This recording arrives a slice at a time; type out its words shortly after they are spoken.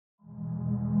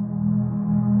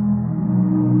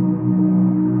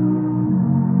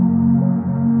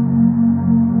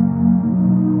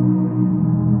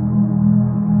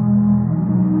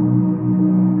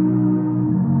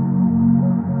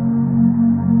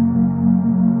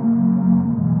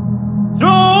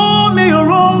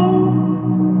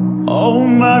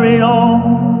carry on,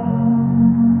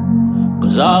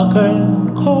 'cause I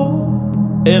can't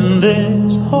cope in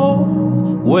this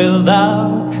hole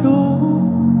without you.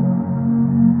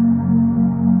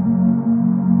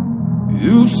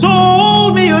 You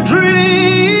sold me a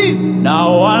dream,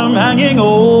 now I'm hanging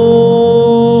on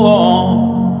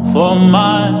for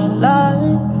my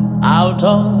life, out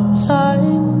of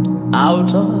sight,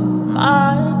 out of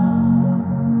mind.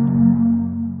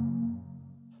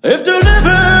 If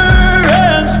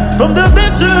deliverance from the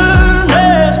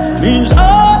bitterness means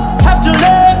I have to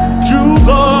let you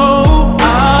go,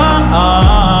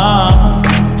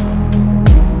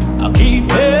 I'll keep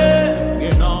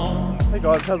hanging on. Hey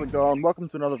guys, how's it going? Welcome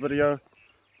to another video.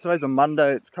 Today's a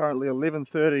Monday. It's currently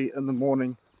 11:30 in the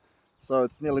morning, so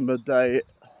it's nearly midday.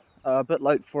 A bit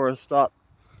late for a start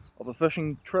of a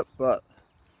fishing trip, but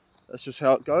that's just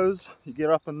how it goes. You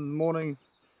get up in the morning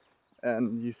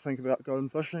and you think about going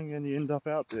fishing and you end up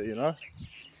out there, you know.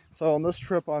 So on this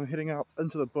trip I'm heading up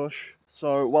into the bush.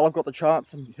 So while I've got the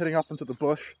chance, I'm heading up into the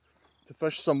bush to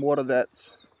fish some water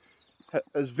that's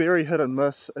is very hit and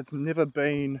miss. It's never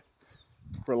been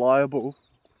reliable,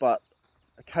 but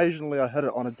occasionally I hit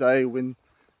it on a day when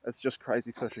it's just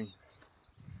crazy fishing.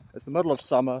 It's the middle of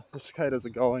summer, the cicadas are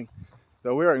going.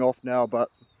 They're wearing off now, but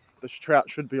the trout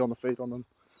should be on the feet on them.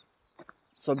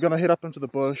 So I'm going to head up into the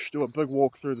bush, do a big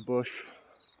walk through the bush,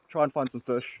 try and find some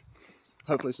fish,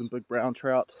 hopefully some big brown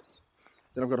trout.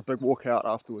 Then I've got a big walk out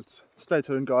afterwards. Stay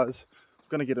tuned guys, I'm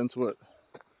going to get into it.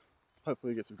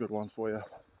 Hopefully get some good ones for you.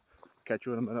 Catch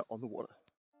you in a minute on the water.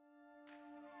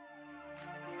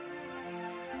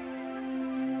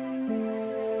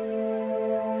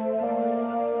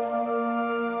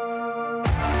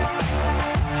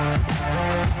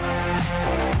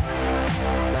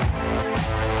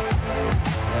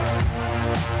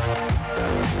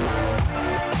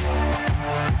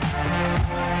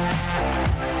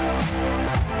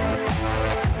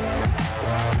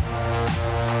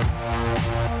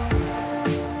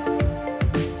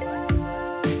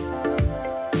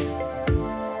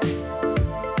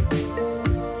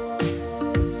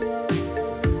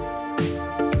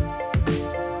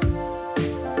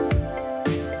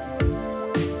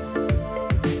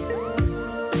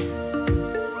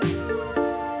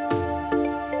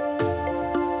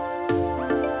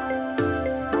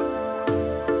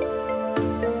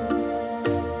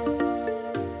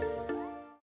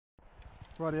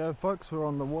 Rightio folks, we're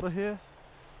on the water here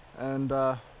and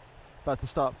about to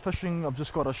start fishing. I've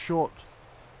just got a short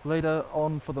leader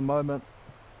on for the moment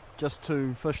just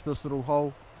to fish this little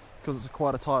hole because it's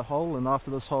quite a tight hole, and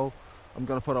after this hole I'm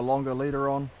going to put a longer leader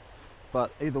on,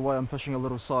 but either way I'm fishing a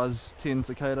little size 10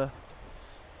 cicada.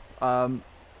 I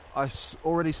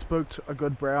already spooked a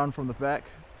good brown from the back.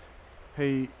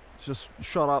 He just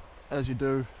shot up as you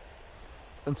do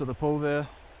into the pool there.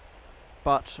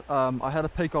 But I had a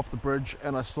peek off the bridge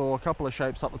and I saw a couple of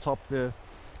shapes up the top there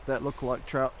that look like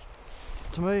trout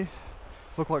to me.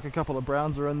 Look like a couple of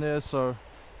browns are in there, so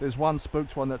there's one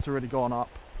spooked one that's already gone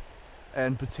up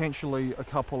and potentially a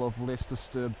couple of less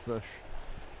disturbed fish.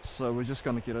 So we're just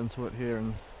going to get into it here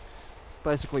and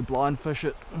basically blind fish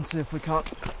it and see if we can't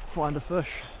find a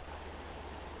fish.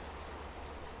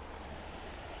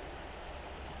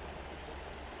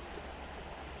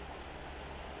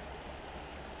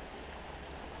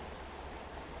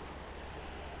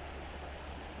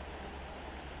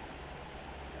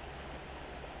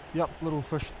 Yep, little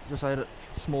fish just ate it,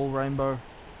 small rainbow.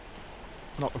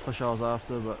 Not the fish I was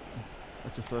after, but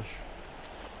it's a fish.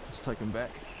 Let's take him back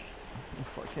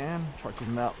if I can. Try to keep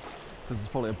him out because there's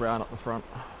probably a brown up the front.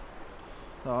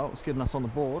 Oh, it's getting us on the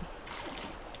board.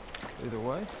 Either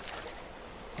way,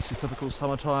 just your typical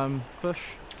summertime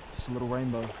fish, just a little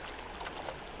rainbow.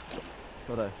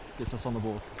 But gets us on the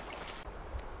board.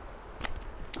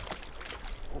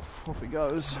 Off he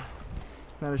goes.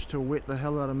 Managed to wet the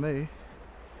hell out of me.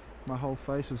 My whole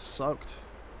face is soaked,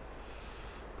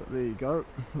 but there you go,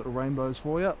 little rainbows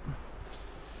for you.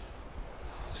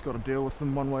 Just got to deal with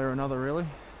them one way or another really.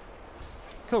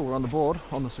 Cool, we're on the board,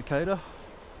 on the cicada.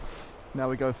 Now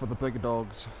we go for the bigger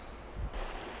dogs.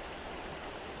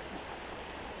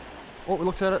 Oh, we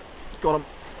looked at it, got him.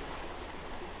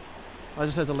 I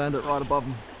just had to land it right above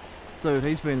him. Dude,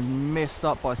 he's been messed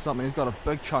up by something. He's got a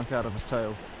big chunk out of his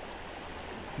tail.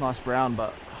 Nice brown,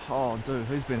 but oh dude,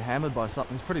 he's been hammered by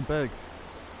something. He's pretty big.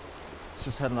 He's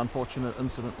just had an unfortunate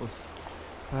incident with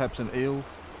perhaps an eel.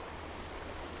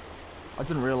 I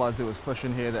didn't realise there was fish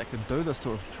in here that could do this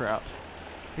to a trout.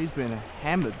 He's been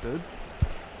hammered, dude.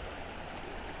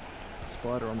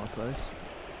 Spider on my face.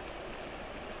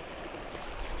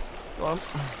 Got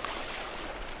him.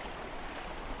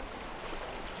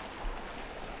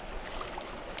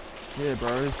 Yeah,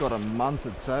 bro, he's got a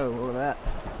munted tail, look at that.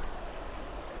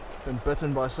 Been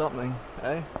bitten by something,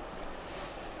 eh?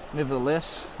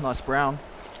 Nevertheless, nice brown.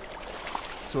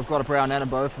 So we've got a brown and a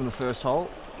bow from the first hole.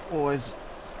 Always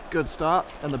good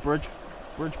start in the bridge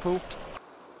pool.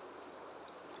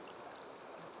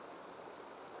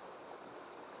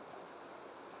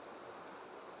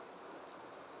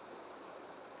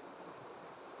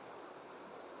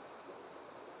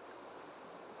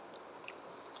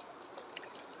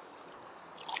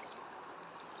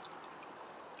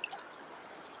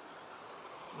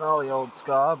 Gnarly old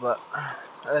scar, but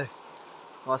hey,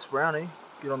 nice brownie.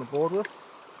 Get on the board with.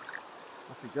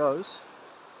 Off he goes.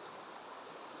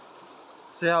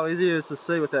 See how easy it is to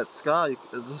see with that scar? It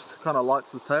just kind of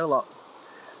lights his tail up.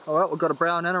 Alright, we've got a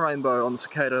brown and a rainbow on the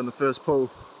Cicada in the first pool.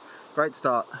 Great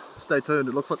start. Stay tuned,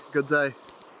 it looks like a good day.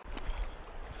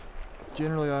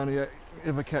 Generally I only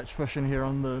ever catch fish in here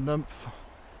on the nymph,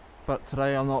 but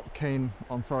today I'm not keen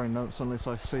on throwing nymphs unless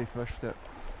I see fish that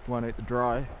won't eat the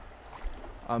dry.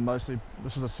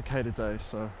 This is a cicada day,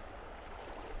 so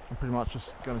I'm pretty much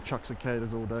just going to chuck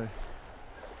cicadas all day.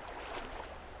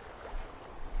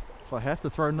 If I have to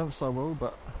throw nymphs I will,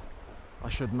 but I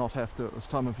should not have to at this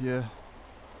time of year.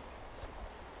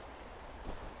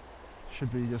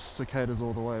 Should be just cicadas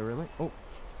all the way, really. Oh,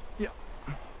 yeah.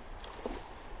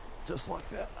 Just like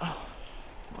that.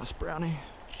 Nice brownie.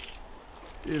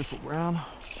 Beautiful brown.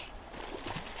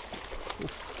 Oh,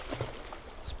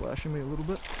 splashing me a little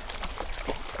bit.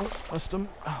 Oh, missed him.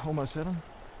 Almost had him.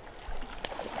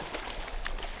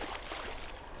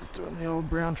 He's doing the old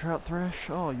brown trout thrash.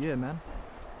 Oh yeah, man.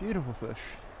 Beautiful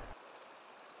fish.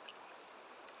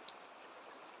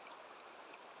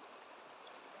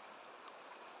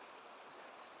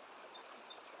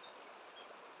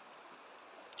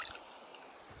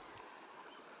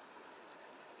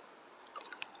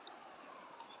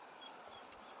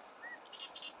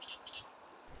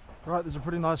 Right, there's a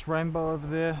pretty nice rainbow over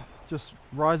there, just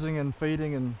rising and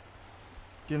feeding and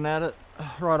getting at it,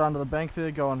 right under the bank there,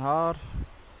 going hard.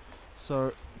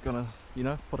 So, gonna,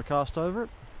 put a cast over it.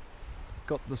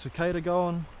 Got the cicada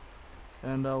going,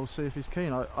 and we'll see if he's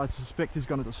keen. I suspect he's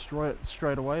going to destroy it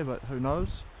straight away, but who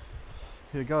knows.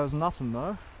 Here goes nothing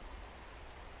though.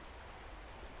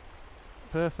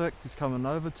 Perfect, he's coming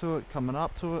over to it, coming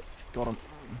up to it, got him.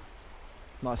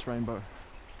 Nice rainbow.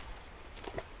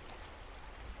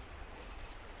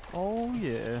 Oh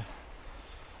yeah,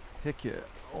 heck yeah,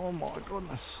 oh my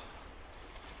goodness.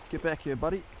 Get back here,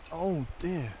 buddy. Oh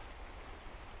dear.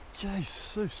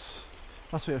 Jesus.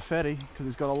 Must be a fatty, because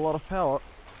he's got a lot of power.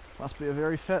 Must be a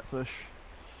very fat fish.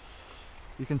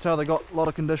 You can tell they got a lot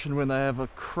of condition when they have a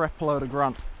crap load of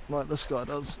grunt, like this guy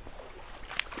does.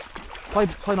 Play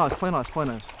nice, play nice, play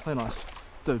nice, play nice.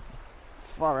 Dude,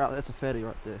 far out, that's a fatty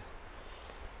right there.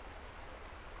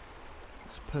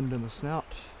 It's pinned in the snout.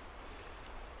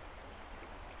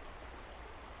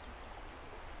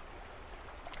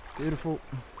 Beautiful.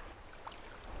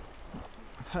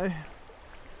 Hey.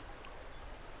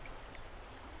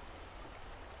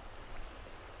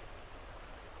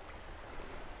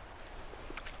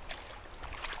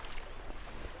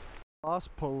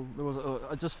 Last pool,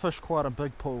 I just fished quite a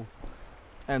big pool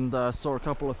and saw a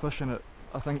couple of fish in it,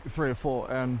 I think 3 or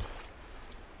 4, and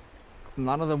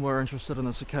none of them were interested in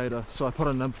the cicada, so I put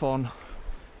a nymph on,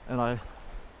 and I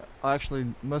actually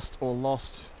missed or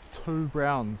lost 2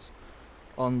 browns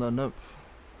on the nymph.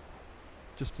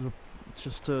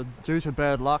 Due to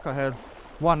bad luck, I had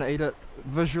one eat it.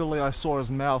 Visually I saw his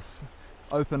mouth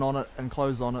open on it and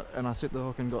close on it, and I set the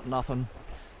hook and got nothing,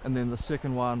 and then the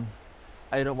second one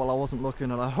ate it while I wasn't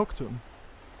looking, and I hooked him.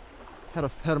 Had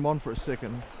him on for a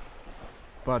second,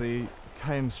 but he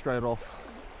came straight off.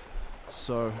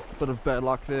 So, bit of bad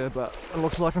luck there, but it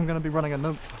looks like I'm going to be running a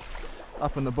nymph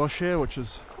up in the bush here, which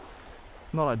is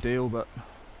not ideal, but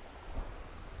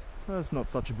it's not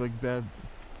such a big bad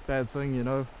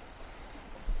thing,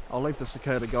 I'll leave the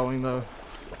cicada going though,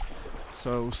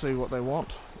 so we'll see what they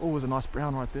want. Oh, there's a nice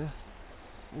brown right there.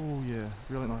 Oh yeah,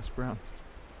 really nice brown.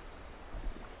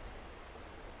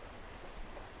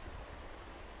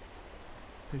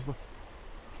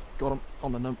 Got him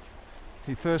on the nymph.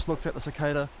 He first looked at the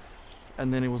cicada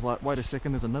and then he was like, wait a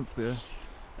second, there's a nymph there,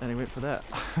 and he went for that.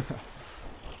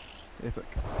 Epic.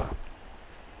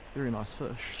 Very nice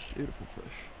fish, beautiful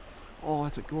fish. Oh,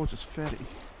 that's a gorgeous fatty.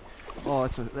 Oh,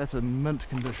 that's a mint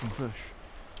condition fish.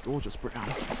 Gorgeous brown.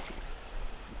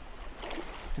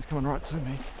 He's coming right to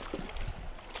me.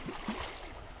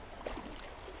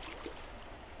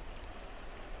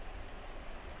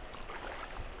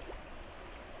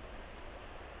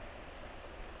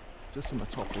 Just in the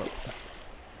top lip.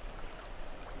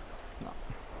 No.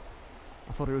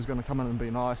 I thought he was going to come in and be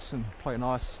nice and play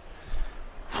nice,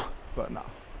 but no.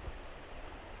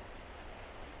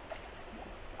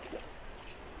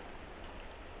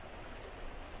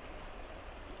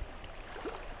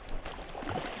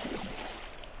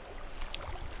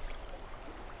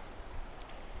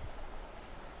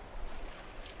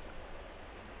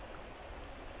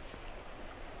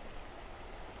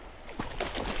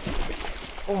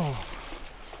 Oh,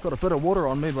 got a bit of water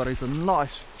on me, but he's a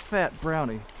nice fat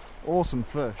brownie. Awesome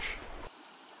fish.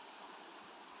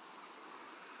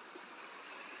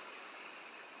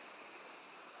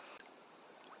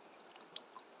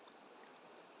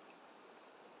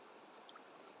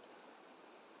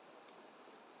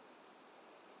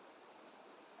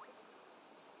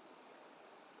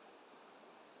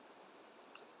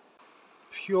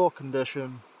 Pure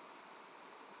condition,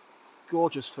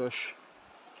 gorgeous fish.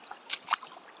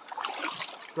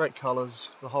 Great colours,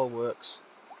 the whole works.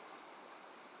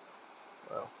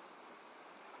 Wow.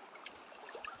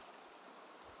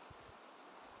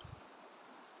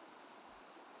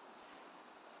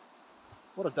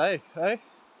 What a day, eh?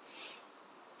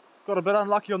 Got a bit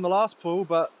unlucky on the last pull,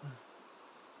 but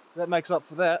that makes up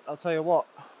for that, I'll tell you what.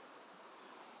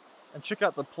 And check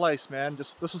out the place, man.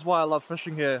 This is why I love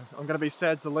fishing here. I'm going to be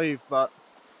sad to leave, but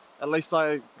at least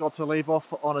I got to leave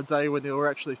off on a day when there were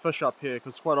actually fish up here,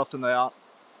 because quite often they aren't.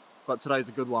 But today's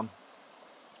a good one.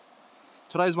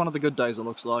 Today's one of the good days, it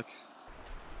looks like.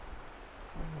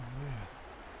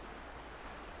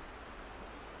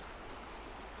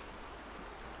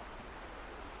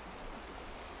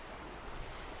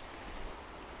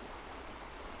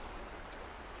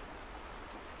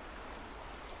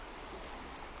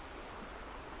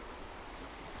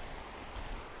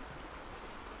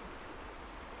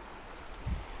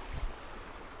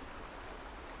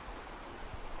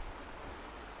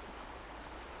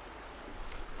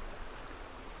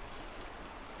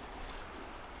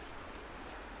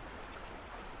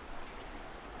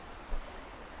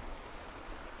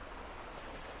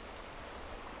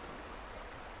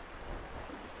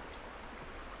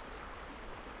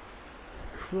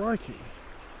 Crikey.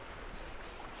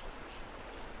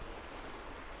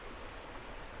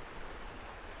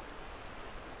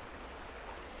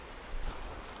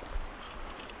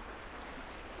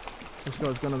 This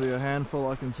guy's going to be a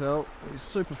handful, I can tell. He's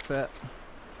super fat.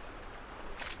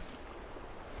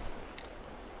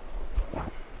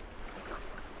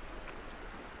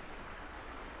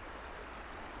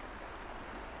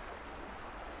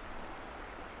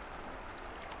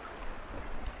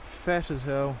 Fat as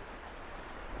hell.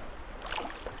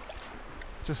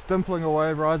 Just dimpling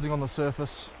away, rising on the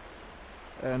surface,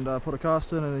 and put a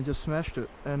cast in and he just smashed it,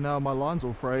 and now my line's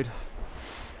all frayed.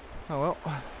 Oh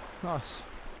well, nice.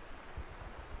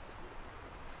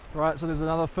 Right, so there's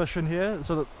another fish in here.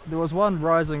 So there was one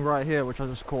rising right here, which I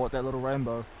just caught, that little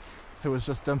rainbow, who was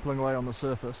just dimpling away on the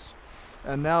surface.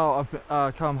 And now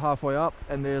I've come halfway up,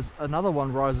 and there's another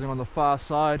one rising on the far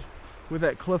side, where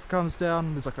that cliff comes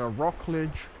down. There's like a rock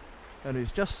ledge, and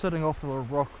he's just sitting off the little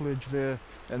rock ledge there,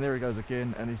 and there he goes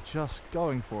again, and he's just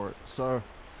going for it. So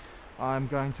I'm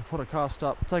going to put a cast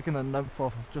up, taking the nymph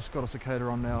off. I've just got a cicada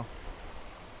on now,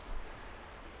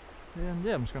 and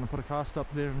yeah, I'm just going to put a cast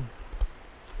up there and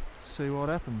see what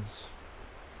happens.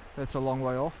 That's a long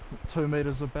way off, 2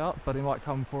 meters about, but he might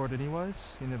come for it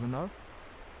anyways, you never know.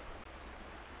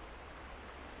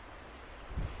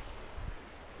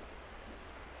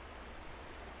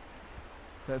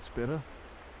 That's better.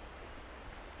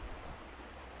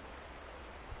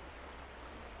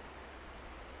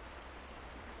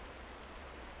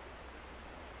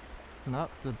 No,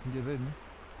 didn't get eaten.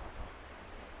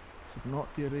 Did not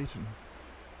get eaten.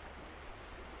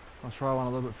 I'll try one a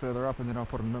little bit further up and then I'll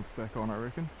put a nymph back on, I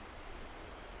reckon.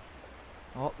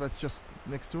 Oh, that's just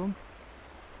next to him.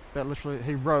 That literally,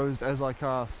 he rose as I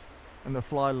cast and the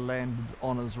fly landed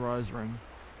on his rise ring.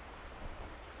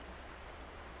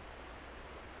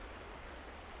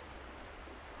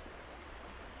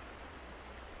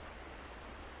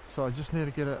 So I just need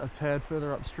to get a tad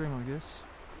further upstream, I guess.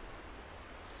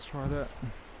 Let's try that.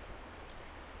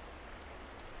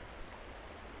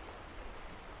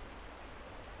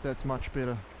 That's much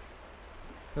better.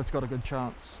 That's got a good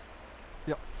chance.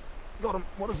 Yep, got him.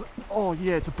 What is it? Oh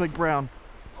yeah, it's a big brown.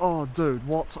 Oh dude,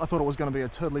 what? I thought it was going to be a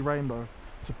tiddly rainbow.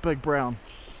 It's a big brown.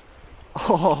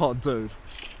 Oh dude.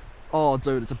 Oh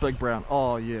dude, it's a big brown.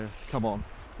 Oh yeah, come on.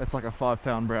 That's like a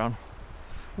 5-pound brown.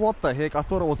 What the heck? I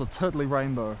thought it was a tiddly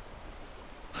rainbow.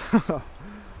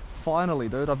 Finally,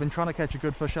 dude. I've been trying to catch a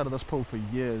good fish out of this pool for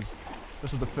years.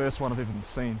 This is the first one I've even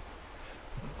seen.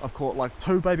 I've caught like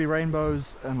 2 baby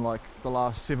rainbows in like the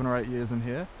last 7 or 8 years in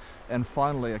here, And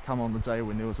finally I come on the day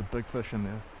when there was a big fish in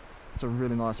there. It's a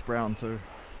really nice brown too.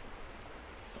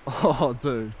 Oh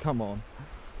dude, come on.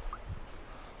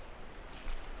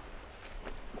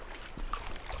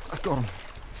 I got him.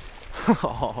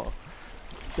 Oh,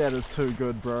 that is too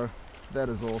good, bro. That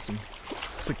is awesome.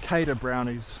 Cicada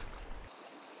brownies.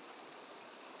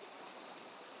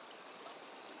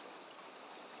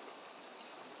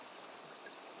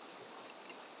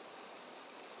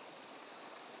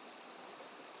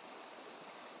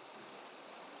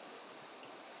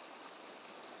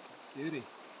 Beauty.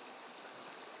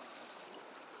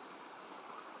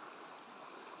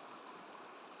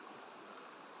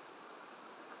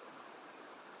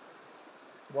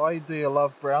 Why do you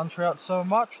love brown trout so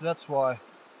much? That's why.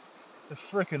 They're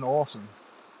freaking awesome.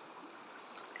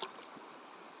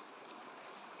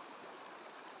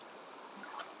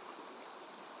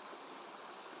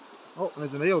 Oh,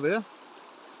 there's an eel there.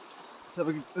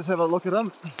 Let's have a look at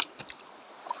him.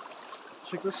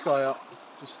 Check this guy out.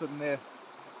 Just sitting there.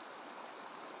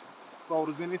 Bold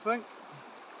as anything.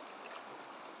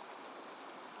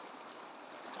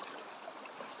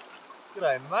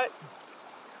 G'day, mate.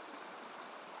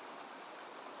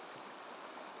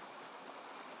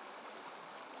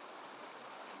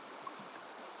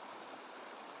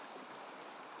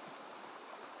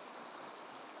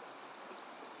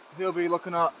 He'll be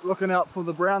looking out for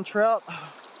the brown trout,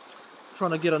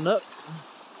 trying to get a nip.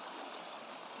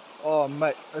 Oh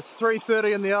mate, it's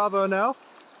 3:30 in the arvo now.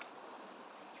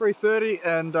 3:30,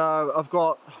 and I've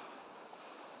got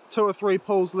 2 or 3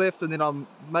 pulls left, and then I'm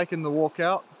making the walk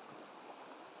out.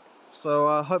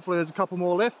 So hopefully there's a couple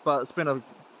more left, but it's been an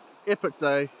epic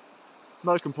day.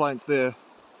 No complaints there.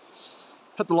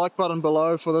 Hit the like button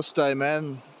below for this day,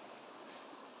 man.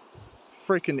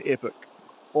 Freaking epic.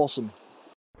 Awesome.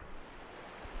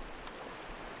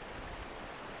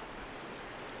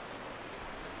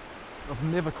 I've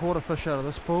never caught a fish out of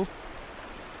this pool.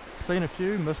 Seen a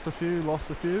few, missed a few, lost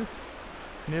a few.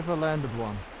 Never landed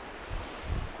one.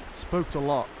 Spooked a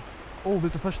lot. Oh,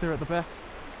 there's a fish there at the back.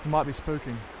 He might be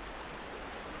spooking.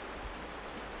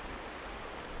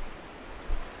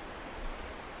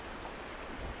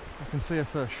 I can see a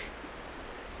fish.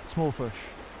 Small fish.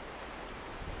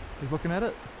 He's looking at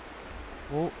it.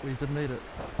 Oh, he didn't eat it.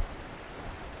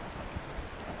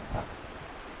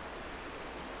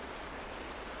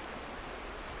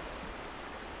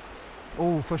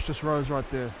 Oh, fish just rose right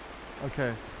there.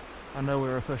 Okay, I know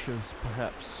where a fish is,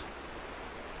 perhaps.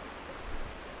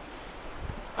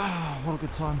 Ah, what a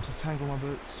good time to tangle my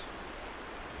boots.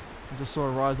 I just saw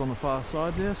a rise on the far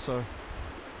side there, so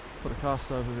put a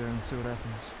cast over there and see what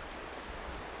happens.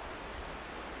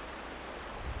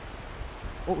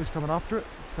 Oh, he's coming after it.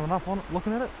 He's coming up on it,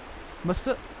 looking at it. Missed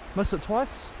it. Missed it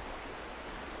twice.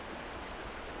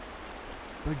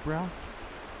 Big brown.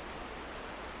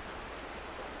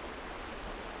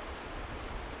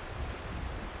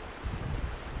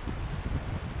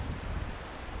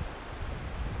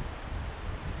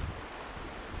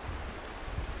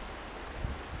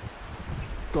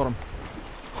 Got him.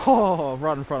 Oh,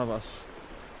 right in front of us.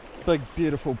 Big,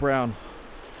 beautiful brown.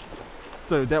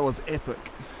 Dude, that was epic.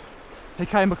 He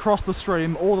came across the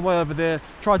stream all the way over there,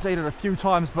 tried to eat it a few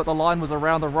times, but the line was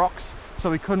around the rocks,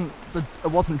 so he couldn't, it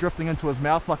wasn't drifting into his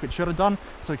mouth like it should have done,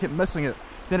 so he kept missing it.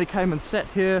 Then he came and sat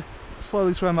here,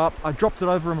 slowly swam up, I dropped it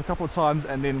over him a couple of times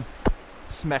and then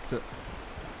smacked it.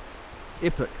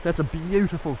 Epic. That's a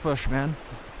beautiful fish, man.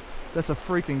 That's a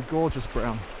freaking gorgeous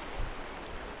brown.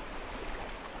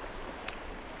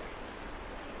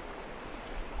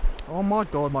 Oh my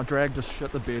god, my drag just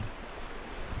shit the bed.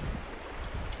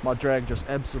 My drag just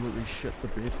absolutely shit the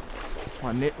bed.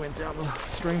 My net went down the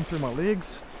stream through my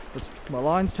legs. My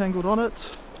line's tangled on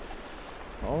it.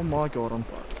 Oh my god, I'm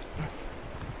fucked.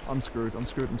 I'm screwed, I'm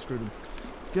screwed, I'm screwed.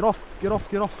 Get off, get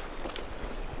off, get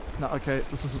off. No, okay,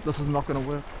 this is not gonna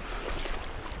work.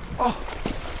 Oh,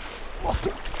 lost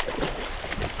him.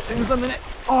 He was in the net.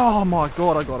 Oh my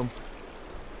god, I got him.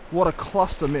 What a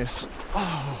cluster mess.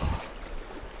 Oh.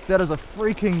 That is a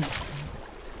freaking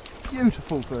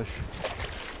beautiful fish.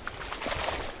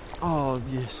 Oh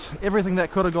yes, everything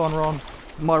that could have gone wrong.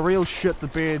 My reel shit the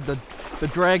bed, the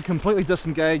drag completely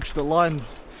disengaged, the line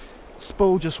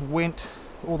spool just went,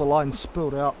 all the lines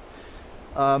spilled out.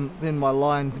 Then my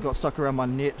lines got stuck around my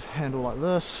net handle like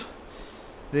this.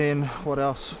 Then what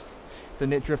else? The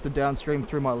net drifted downstream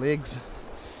through my legs.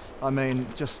 I mean,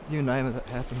 just you name it, it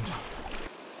happened.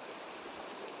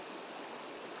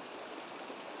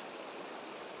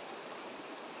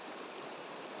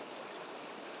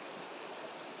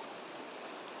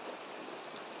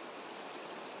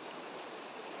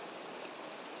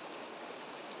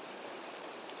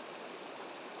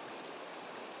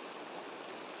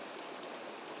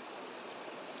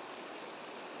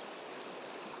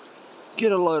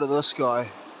 get a load of this guy.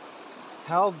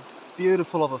 How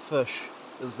beautiful of a fish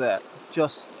is that?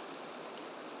 Just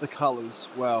the colours,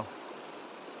 wow.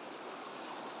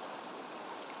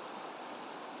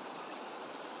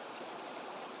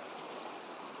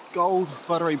 Gold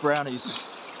buttery brownies.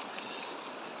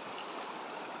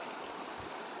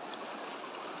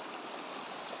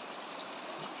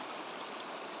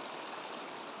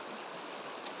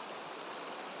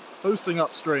 Boosting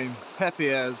upstream, happy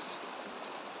as.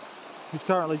 He's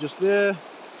currently just there,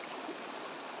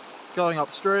 going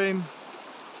upstream,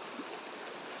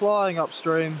 flying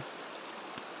upstream.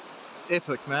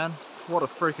 Epic, man. What a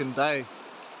freaking day.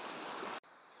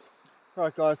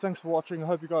 Alright guys, thanks for watching. I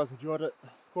hope you guys enjoyed it.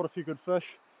 Caught a few good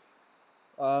fish.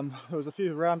 There was a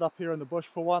few around up here in the bush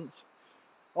for once.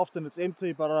 Often it's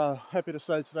empty, but happy to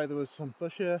say today there was some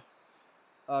fish here.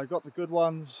 Got the good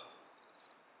ones.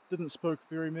 Didn't spook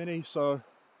very many, so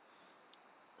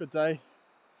good day.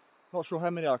 Not sure how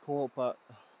many I caught, but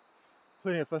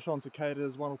plenty of fish on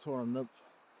cicadas, one or two on a nymph.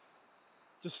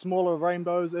 Just smaller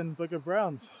rainbows and bigger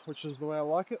browns, which is the way I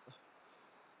like it.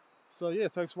 So yeah,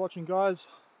 thanks for watching guys.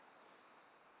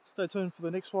 Stay tuned for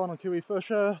the next one on Kiwi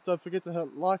Fisher. Don't forget to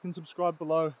hit like and subscribe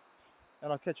below,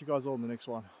 and I'll catch you guys all in the next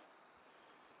one.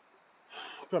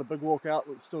 Got a big walk out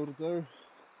that's still to do.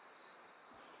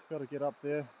 Got to get up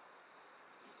there.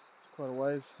 It's quite a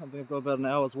ways. I think I've got about an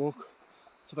hour's walk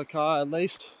to the car at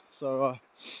least. So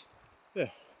yeah,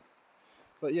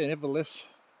 but yeah, nevertheless,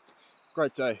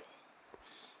 great day.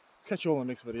 Catch you all in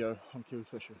the next video on Kiwi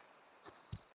Fisher.